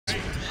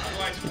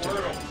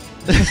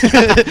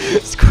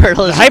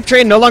Squirtle. The hype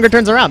train no longer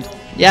turns around.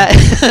 Yeah,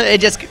 it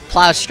just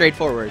plows straight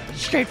forward.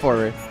 Straight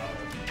forward.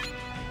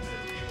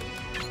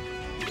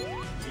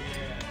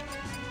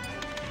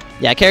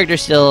 Yeah,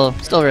 character's still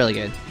really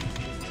good.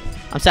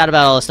 I'm sad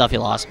about all the stuff he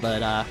lost,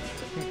 but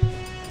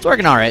it's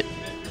working all right.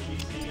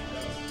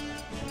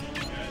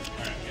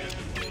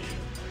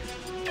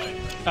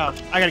 Oh,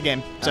 I got a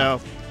game. So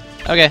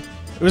okay.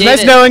 It was David,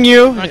 nice knowing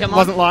you. It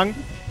wasn't long.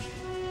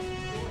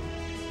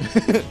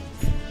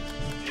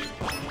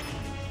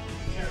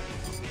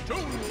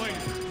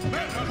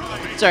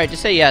 It's alright,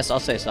 just say yes,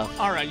 I'll say stuff.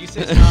 Alright, you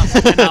say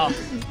stuff, and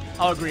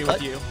I'll agree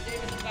with you.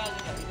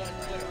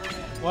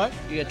 What?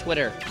 You got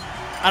Twitter.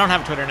 I don't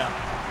have Twitter, no.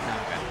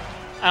 Okay.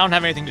 I don't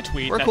have anything to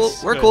tweet. We're cool.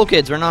 We're cool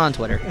kids. We're not on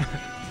Twitter.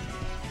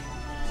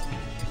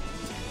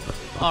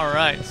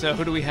 Alright, so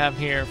who do we have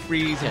here?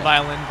 Phreeze and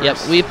Violin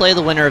versus... Yep, we play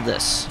the winner of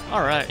this.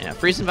 Alright. Yeah,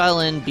 Phreeze and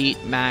Violin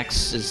beat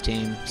Max's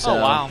team. So,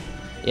 oh, wow.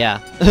 Yeah.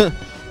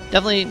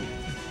 definitely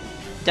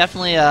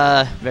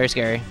very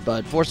scary.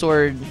 But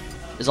FourSword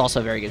is also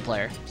a very good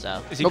player.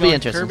 So it'll be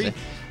interesting. Kirby?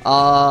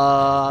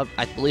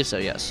 I believe so,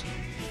 yes.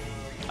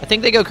 I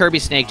think they go Kirby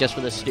Snake just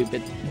for the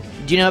stupid...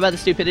 Do you know about the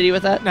stupidity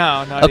with that?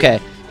 No, no. Okay,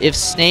 if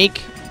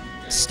Snake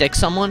sticks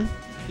someone...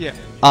 Yeah.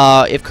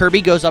 If Kirby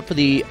goes up for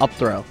the up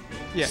throw...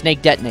 Yeah.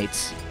 Snake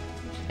detonates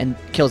and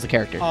kills the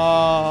character.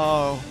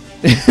 Oh.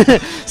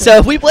 So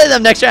if we play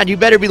them next round, you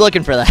better be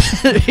looking for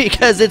that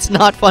because it's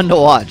not fun to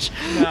watch.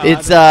 No,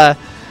 it's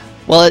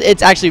well,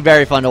 it's actually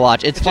very fun to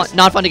watch. It's fun,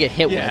 not fun to get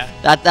hit with.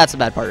 That's the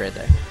bad part right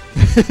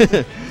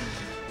there.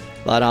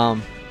 But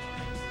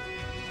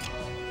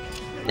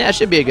yeah, it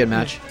should be a good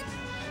match.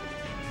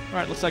 All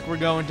right, looks like we're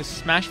going to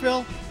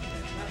Smashville.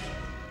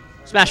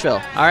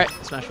 Smashville. All right,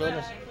 Smashville it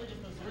is.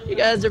 You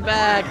guys are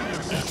back.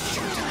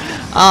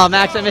 Oh,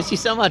 Max, I miss you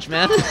so much,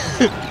 man.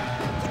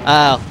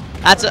 Oh,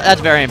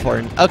 that's very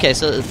important. Okay,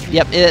 so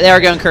yep, they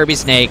are going Kirby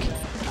Snake.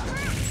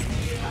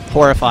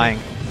 Horrifying.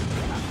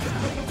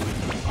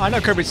 I know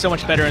Kirby's so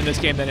much better in this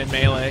game than in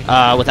Melee.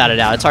 Without a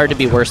doubt, it's hard to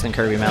be worse than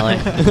Kirby Melee.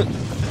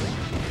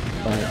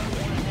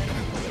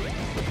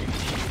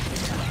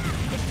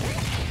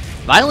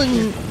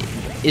 Violin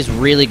is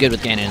really good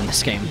with Ganon in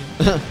this game.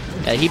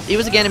 Yeah, he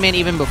was a Ganon man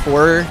even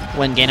before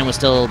when Ganon was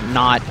still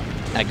not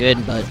that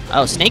good, but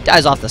oh, Snake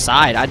dies off the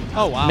side. I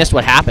missed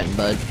what happened,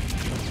 but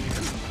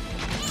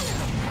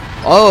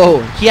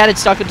oh, he had it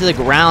stuck into the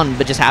ground,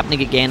 but just happened to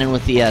get Ganon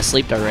with the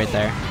sleep dart right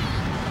there.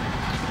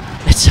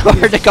 It's so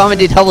hard to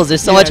commentate doubles.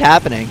 There's so much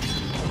happening.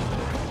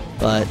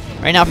 But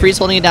right now, Phreeze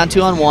holding it down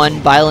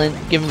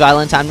 2-on-1. Giving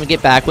Violin time to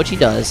get back, which he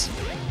does.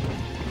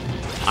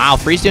 Wow,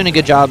 Phreeze doing a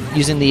good job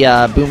using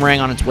the boomerang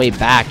on its way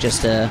back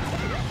just to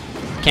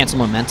cancel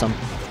momentum.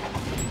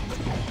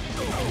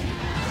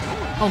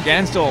 Oh,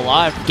 Ganon's still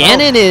alive.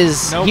 Ganon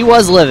is... Nope. He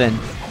was living.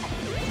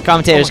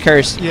 Commentator's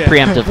curse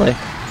preemptively.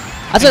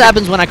 That's what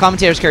happens when I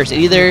commentator's curse. It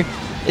either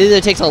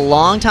takes a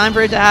long time for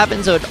it to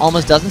happen, so it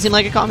almost doesn't seem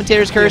like a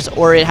commentator's curse,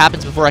 or it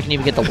happens before I can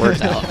even get the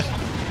words out.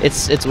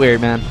 It's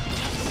weird, man.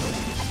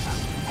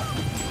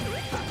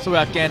 So we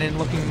got Ganon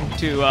looking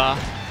to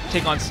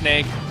take on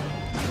Snake.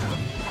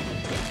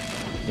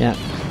 Yeah.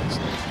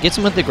 Gets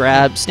him with the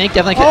grab. Snake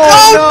definitely can...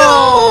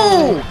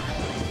 Oh, no!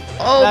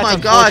 Oh my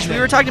gosh, we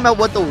were talking about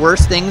what the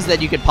worst things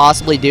that you could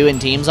possibly do in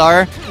teams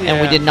are, and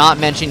we did not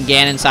mention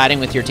Ganon siding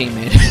with your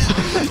teammate.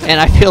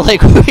 And I feel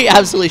like we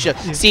absolutely should.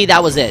 See,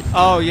 that was it.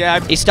 Oh, yeah.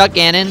 He stuck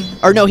Ganon.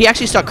 Or no, he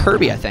actually stuck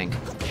Kirby, I think.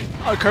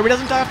 Oh, Kirby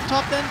doesn't die off the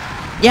top then?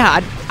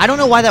 Yeah, I don't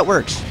know why that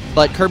works,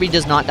 but Kirby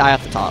does not die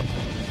off the top.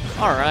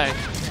 All right.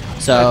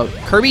 So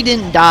Kirby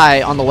didn't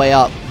die on the way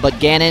up, but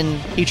Ganon,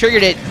 he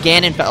triggered it,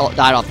 Ganon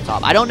died off the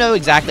top. I don't know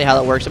exactly how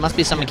that works. It must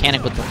be some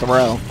mechanic with the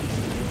throw,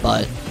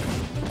 but...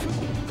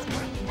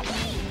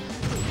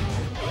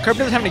 Kirby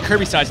doesn't have any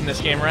Kirby sides in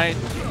this game, right?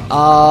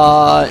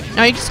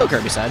 No, you can still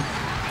Kirby side.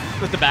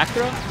 With the back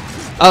throw?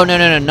 Oh, no.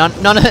 None of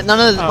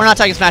we're not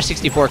talking Smash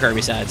 64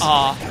 Kirby sides.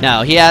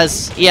 No, he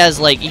has,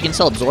 like, he can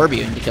still absorb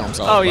you to kill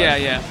himself. Oh,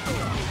 yeah.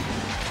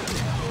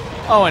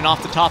 Oh, and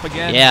off the top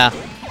again. Yeah.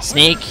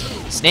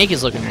 Snake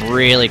is looking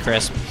really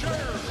crisp.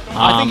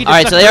 I think he just all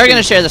right, so they are going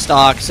to share the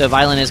stock, so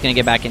Violin is going to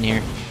get back in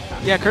here.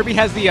 Yeah, Kirby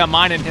has the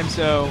mine in him,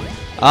 so...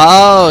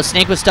 Oh,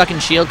 Snake was stuck in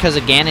shield because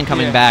of Ganon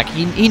coming back.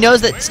 He knows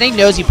that Snake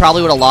knows he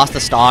probably would have lost the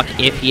stock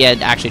if he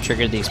had actually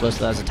triggered the explosive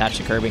that was attached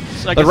to Kirby.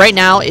 So but right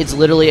now, it's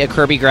literally a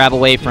Kirby grab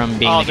away from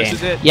being the game. This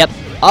is it. Yep.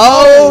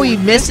 Oh, he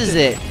misses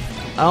it.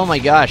 Oh my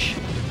gosh.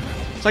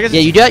 So I guess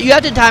yeah, you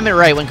have to time it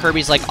right when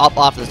Kirby's like up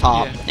off the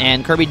top,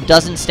 and Kirby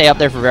doesn't stay up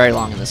there for very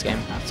long in this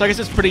game. So I guess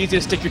it's pretty easy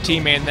to stick your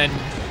teammate, and then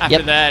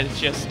after that, it's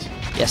just...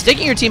 Yeah,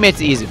 sticking your teammate's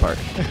the easy part.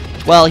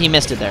 Well, he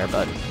missed it there,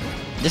 but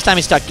this time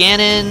he stuck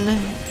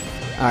Ganon.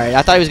 All right,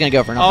 I thought he was going to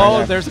go for an up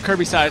there. There's the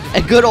Kirby side.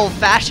 A good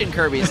old-fashioned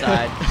Kirby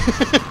side.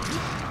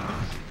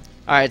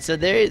 All right, so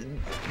the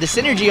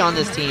synergy on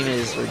this team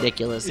is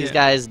ridiculous. These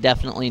guys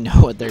definitely know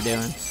what they're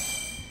doing.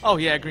 Oh,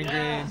 yeah, green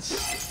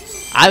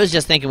greens. I was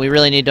just thinking we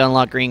really need to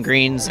unlock green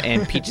greens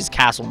and Peach's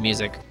Castle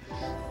music.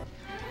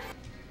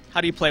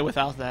 How do you play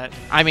without that?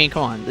 I mean,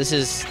 come on. This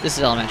is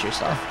elementary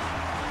stuff.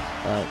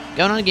 But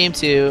going on to game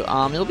 2,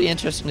 it'll be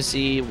interesting to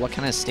see what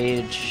kind of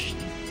stage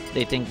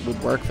they think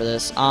would work for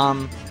this.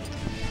 Toon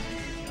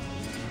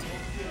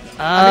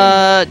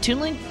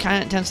Link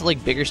kind of tends to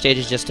like bigger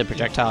stages just to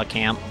projectile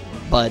camp,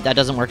 but that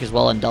doesn't work as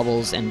well in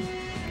doubles. And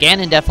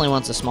Ganon definitely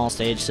wants a small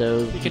stage,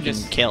 so he can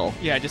just kill.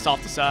 Yeah, just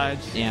off the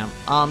sides. Yeah.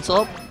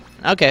 So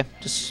okay,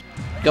 just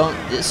going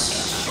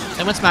this.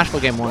 I went Smash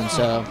Bros game 1,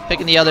 so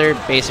picking the other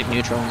basic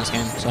neutral in this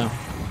game. So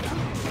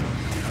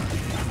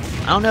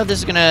I don't know if this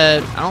is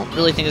gonna. I don't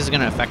really think this is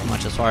gonna affect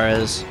much as far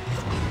as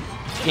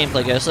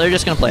gameplay goes. So they're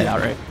just gonna play it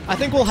out, right? I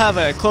think we'll have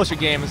a closer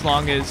game as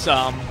long as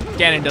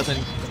Ganon doesn't,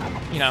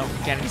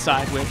 get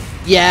inside with.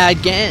 Yeah,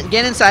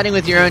 Ganon siding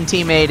with your own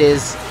teammate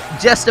is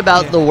just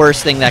about the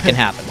worst thing that can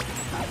happen.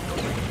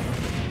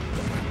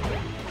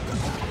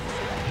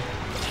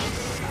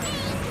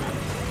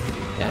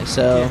 Okay,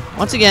 so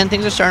once again,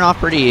 things are starting off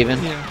pretty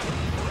even. Yeah.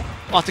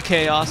 Lots of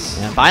chaos.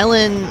 Yeah,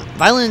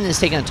 Violin is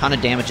taking a ton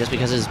of damage just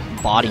because his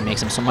body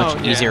makes him so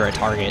much easier to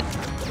target.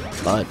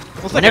 But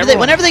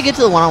whenever they get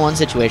to the one-on-one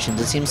situations,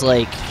 it seems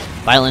like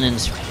Violin and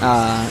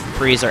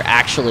Phreeze are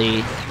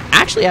actually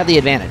have the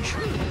advantage.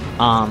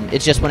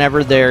 It's just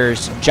whenever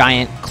there's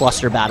giant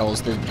cluster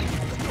battles,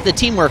 the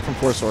teamwork from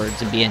FourSwords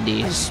and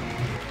BNDs,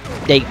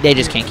 they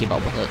just can't keep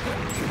up with it.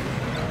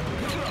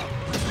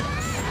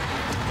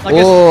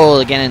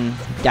 Oh, again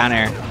down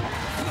air.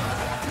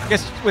 I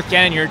guess with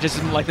Ganon, you're just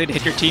as likely to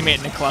hit your teammate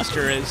in a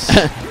cluster as...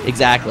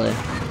 Exactly.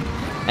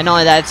 And not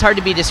only that, it's hard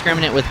to be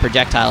discriminate with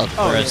projectile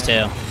throws,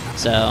 too.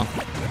 So...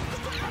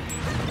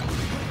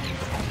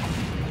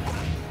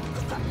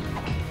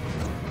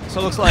 So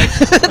it looks like...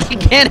 the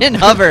Ganon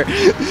hover.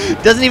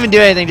 Doesn't even do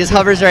anything, just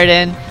hovers right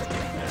in.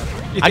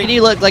 How can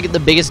he look like the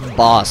biggest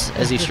boss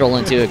as he stroll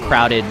into a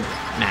crowded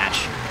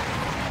match?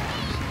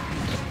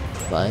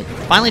 But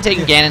finally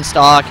taking Ganon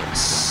stock.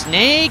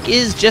 Snake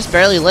is just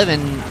barely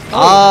living.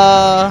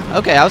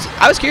 Okay,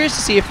 I was curious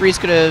to see if Phreeze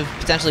could have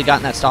potentially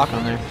gotten that stock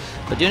on there.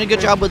 But doing a good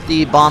job with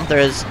the bomb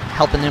throws,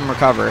 helping him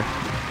recover.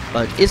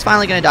 But is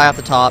finally going to die off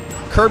the top.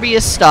 Kirby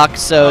is stuck,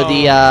 so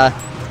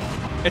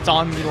it's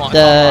on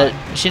the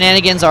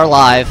shenanigans are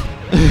live.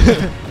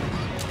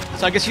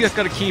 So I guess you just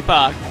got to keep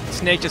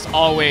Snake just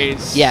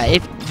always. Yeah,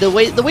 if the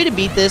way to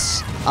beat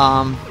this,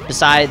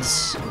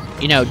 besides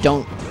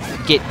don't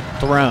get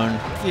thrown,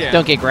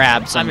 don't get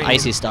grabbed, some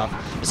icy stuff.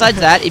 Besides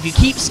that, if you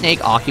keep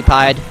Snake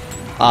occupied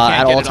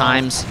at all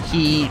times,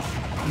 he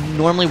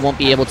normally won't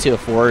be able to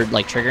afford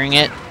like triggering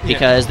it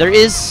because there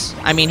is.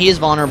 I mean, he is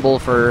vulnerable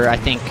for I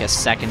think a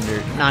second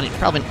or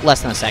probably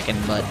less than a second,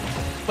 but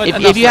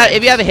if you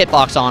have a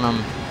hitbox on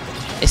him,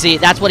 you see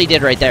that's what he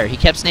did right there. He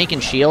kept Snake in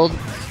shield,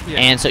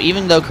 and so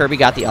even though Kirby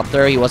got the up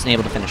throw, he wasn't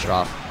able to finish it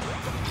off.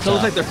 So it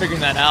looks like they're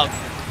figuring that out.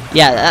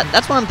 Yeah,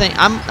 that's what I'm thinking.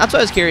 That's what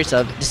I was curious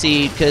of to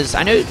see because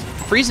I know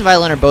Phreeze and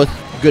Violin are both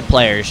good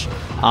players.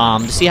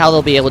 To see how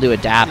they'll be able to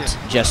adapt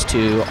just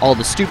to all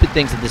the stupid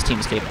things that this team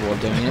is capable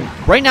of doing.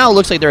 And right now, it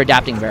looks like they're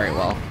adapting very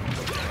well.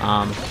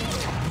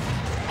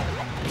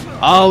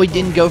 Oh, he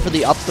didn't go for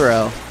the up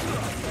throw.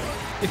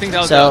 You think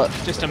that was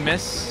just a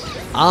miss?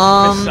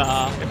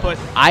 Input?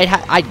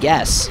 I'd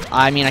guess.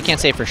 I mean, I can't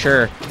say for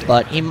sure,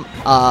 but he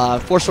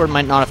FourSword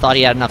might not have thought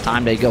he had enough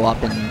time to go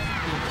up and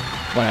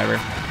whatever.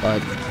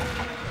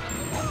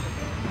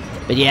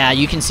 But yeah,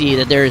 you can see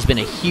that there has been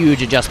a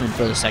huge adjustment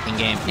for the second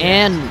game.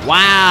 And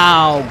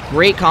wow,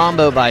 great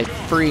combo by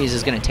Phreeze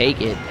is going to take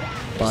it.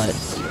 But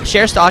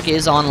share stock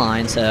is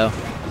online,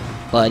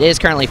 but it is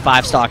currently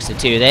 5 stocks to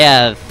 2. They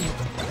have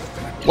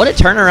what a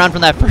turnaround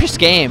from that first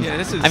game. Yeah,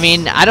 this is... I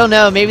mean, I don't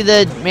know. Maybe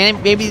the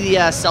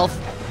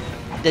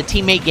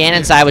teammate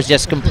Ganon side was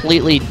just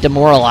completely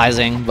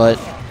demoralizing, but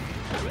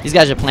these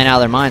guys are playing out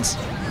of their minds.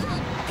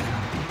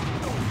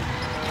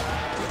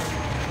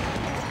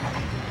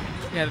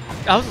 Yeah,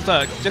 that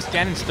was just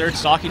Ganon's 3rd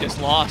stock he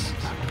just lost.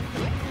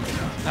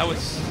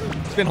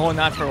 It's been holding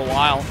that for a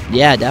while.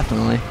 Yeah,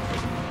 definitely.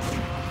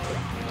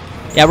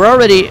 Yeah, we're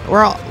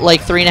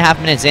like 3.5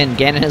 minutes in.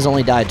 Ganon has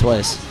only died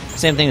twice.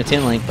 Same thing with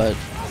Toon Link, but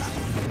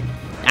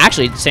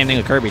actually, same thing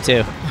with Kirby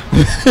too.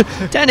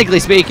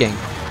 Technically speaking.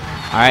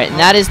 All right, and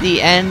that is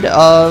the end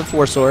of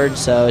FourSwords.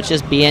 So it's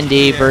just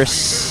BND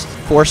versus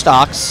 4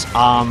 stocks.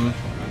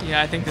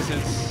 Yeah, I think this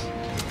is.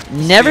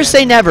 Never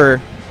say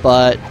never,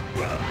 but.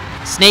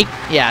 Snake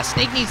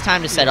needs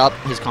time to set up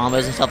his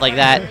combos and stuff like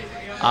that.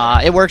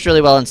 It works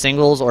really well in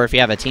singles or if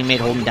you have a teammate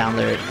holding down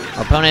their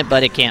opponent,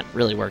 but it can't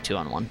really work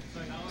 2-on-1.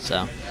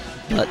 So,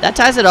 but that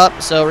ties it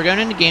up. So we're going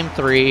into game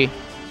 3.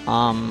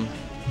 I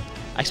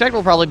expect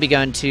we'll probably be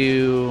going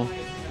to...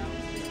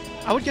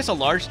 I would guess a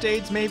large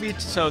stage maybe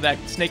so that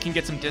Snake can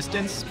get some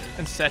distance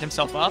and set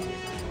himself up.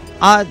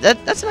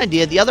 That's an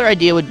idea. The other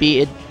idea would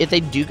be if they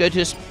do go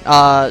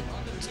to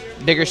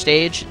bigger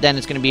stage, then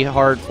it's going to be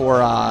hard for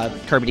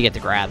Kirby to get the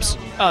grabs.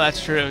 Oh,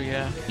 that's true.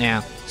 Yeah.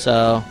 Yeah.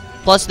 So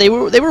plus they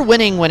were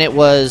winning when it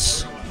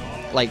was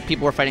like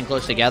people were fighting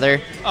close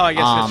together. Oh, I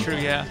guess that's true.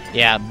 Yeah.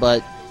 Yeah,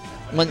 but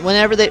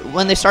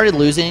when they started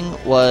losing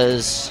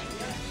was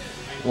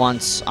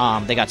once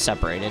they got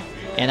separated,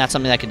 and that's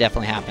something that could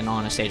definitely happen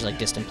on a stage like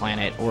Distant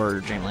Planet or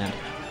Dreamland.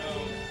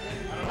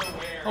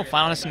 Oh,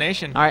 Final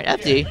Destination. All right,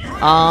 FD.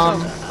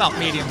 So, about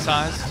medium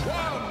sized.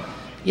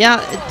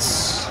 Yeah,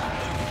 it's...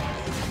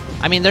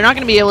 I mean, they're not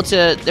going to be able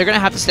to... They're going to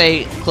have to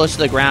stay close to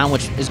the ground,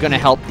 which is going to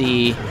help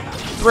the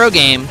throw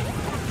game.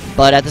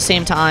 But at the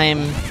same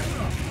time,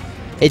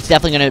 it's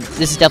definitely going to...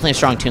 This is definitely a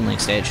strong Toon Link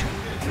stage. So.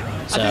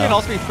 I think it'd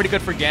also be pretty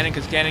good for Ganon,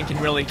 because Ganon can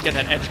really get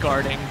that edge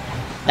guarding.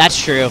 That's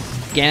true.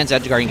 Ganon's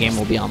edge guarding game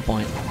will be on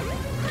point.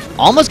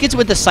 Almost gets it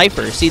with the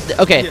Cypher. See,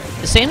 okay,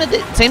 the same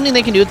thing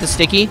they can do with the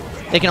Sticky,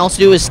 they can also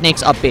do with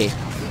Snake's up B.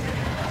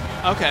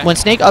 Okay. When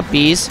Snake up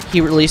Bs,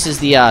 he releases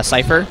the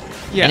Cypher,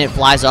 and it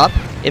flies up.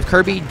 If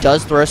Kirby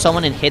does throw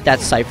someone and hit that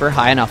Cypher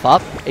high enough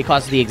up, it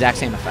causes the exact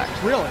same effect.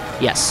 Really?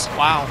 Yes.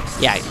 Wow.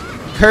 Yeah.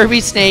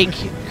 Kirby Snake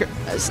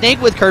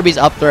with Kirby's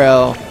up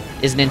throw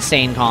is an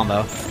insane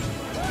combo.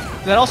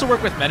 Does that also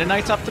work with Meta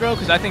Knight's up throw?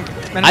 Because I think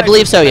Meta I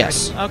believe so.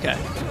 Yes. Okay.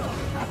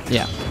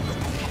 Yeah.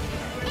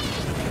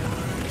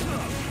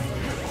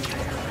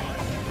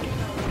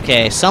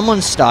 Okay,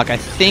 someone's stuck. I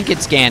think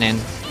it's Ganon.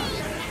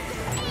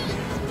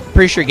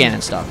 Pretty sure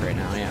Ganon's stuck right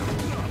now, yeah.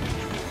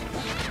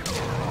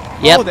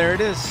 Yep. Oh, there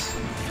it is.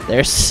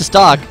 There's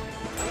stuck.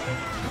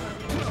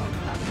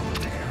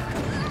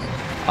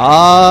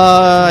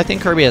 I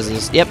think Kirby has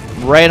this. Yep,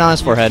 right on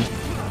his forehead.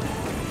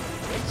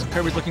 So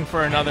Kirby's looking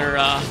for another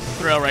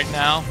throw right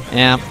now.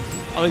 Yeah.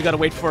 Oh, he's got to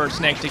wait for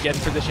Snake to get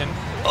in position.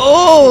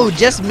 Oh,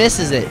 just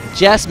misses it.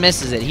 Just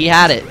misses it. He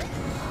had it.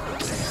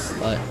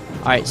 But,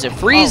 all right, so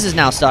Phreeze is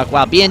now stuck.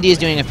 Wow, BND is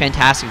doing a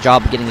fantastic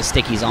job of getting the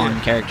stickies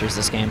on characters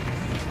this game.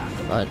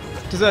 But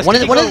one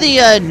of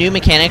the new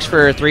mechanics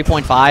for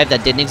 3.5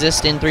 that didn't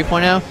exist in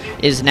 3.0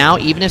 is now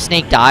even if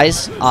Snake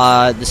dies,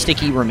 the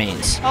sticky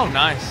remains. Oh,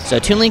 nice. So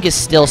Toon Link is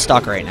still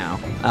stuck right now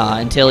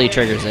until he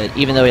triggers it,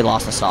 even though he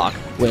lost the stock,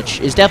 which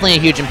is definitely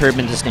a huge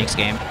improvement to Snake's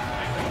game.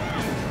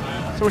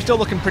 So we're still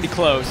looking pretty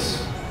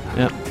close.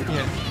 Yep.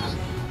 Yeah.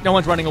 No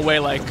one's running away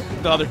like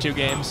the other two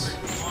games.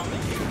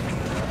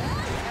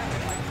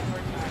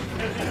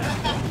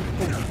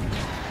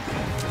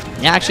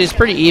 Yeah, actually, it's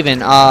pretty even.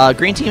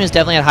 Green team is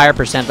definitely at higher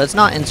percent, but it's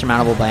not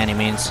insurmountable by any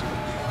means.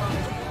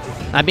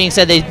 That being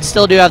said, they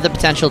still do have the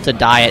potential to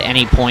die at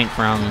any point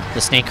from the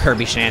Snake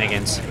Kirby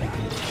shenanigans.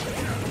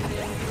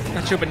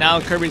 Not sure, but now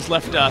Kirby's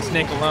left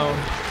Snake alone.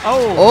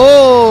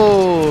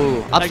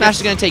 Oh! Up smash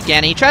is going to take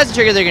Ganon. He tries to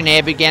trigger the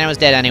grenade, but Ganon was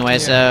dead anyway,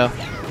 so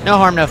no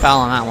harm, no foul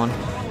on that one.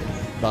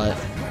 But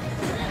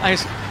I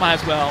guess might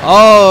as well.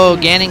 oh,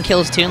 Ganon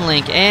kills Toon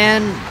Link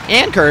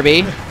and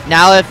Kirby.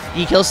 Now if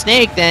he kills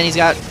Snake, then he's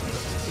got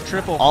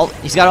triple.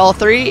 He's got all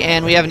three,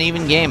 and we have an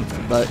even game.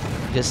 But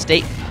just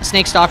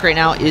Snake stock right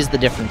now is the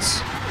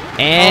difference.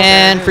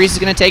 And Phreeze is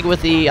going to take it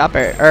with the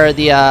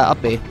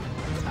up B.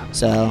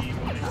 So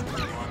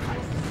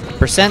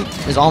percent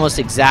is almost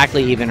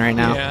exactly even right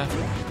now. Yeah.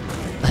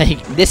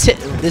 Like this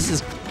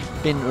has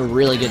been a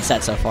really good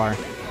set so far.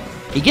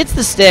 He gets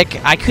the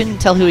stick. I couldn't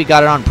tell who he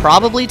got it on.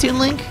 Probably Toon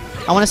Link,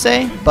 I want to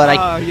say,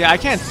 but yeah, I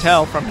can't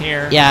tell from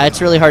here. Yeah,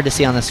 it's really hard to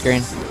see on the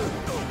screen.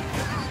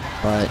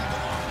 But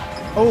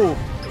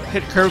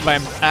hit Kirby by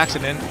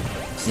accident.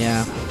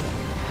 Yeah.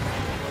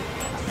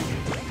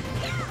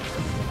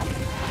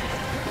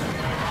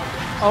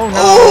 Oh no!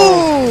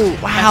 Oh!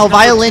 Wow,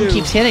 Violin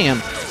keeps hitting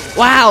him.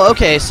 Wow.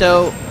 Okay,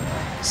 so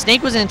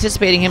Snake was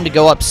anticipating him to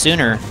go up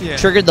sooner,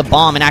 triggered the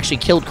bomb, and actually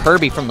killed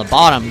Kirby from the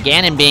bottom.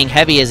 Ganon, being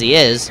heavy as he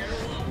is,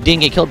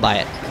 didn't get killed by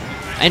it.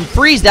 And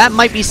Phreeze, that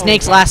might be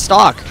Snake's last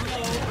stock.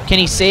 Can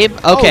he save?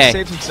 Okay. Oh,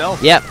 saves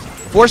himself. Yep.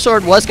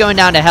 FourSword was going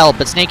down to help,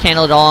 but Snake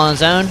handled it all on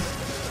his own.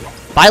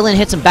 Violin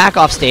hits him back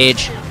off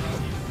stage,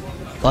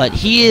 but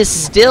he is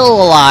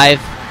still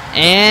alive,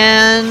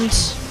 and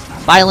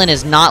Violin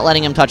is not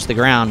letting him touch the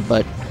ground,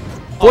 but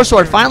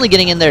FourSword finally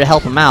getting in there to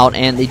help him out,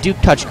 and they do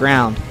touch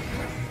ground.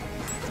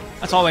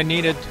 That's all they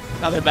needed.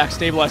 Now they're back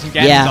stabilizing.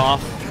 Ganon's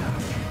off.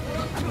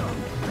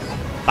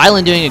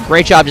 Violin doing a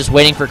great job just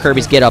waiting for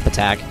Kirby's get-up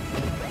attack.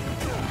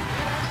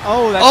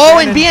 Oh,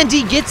 that's and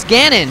BND gets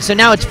Ganon, so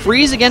now it's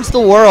Phreeze against the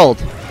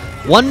world.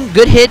 One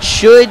good hit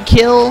should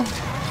kill.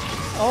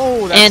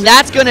 Oh, and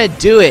that's going to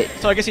do it.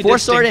 So I guess he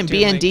FourSword and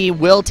BND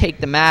will take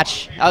the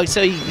match. Oh,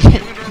 so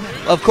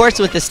of course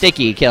with the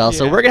sticky kill.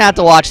 So we're going to have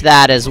to watch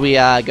that as we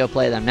go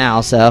play them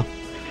now. So, all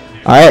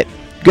right.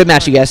 Good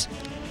match, you guys.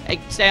 Hey,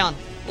 stay on.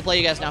 We'll play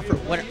you guys now for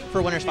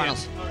winners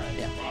finals.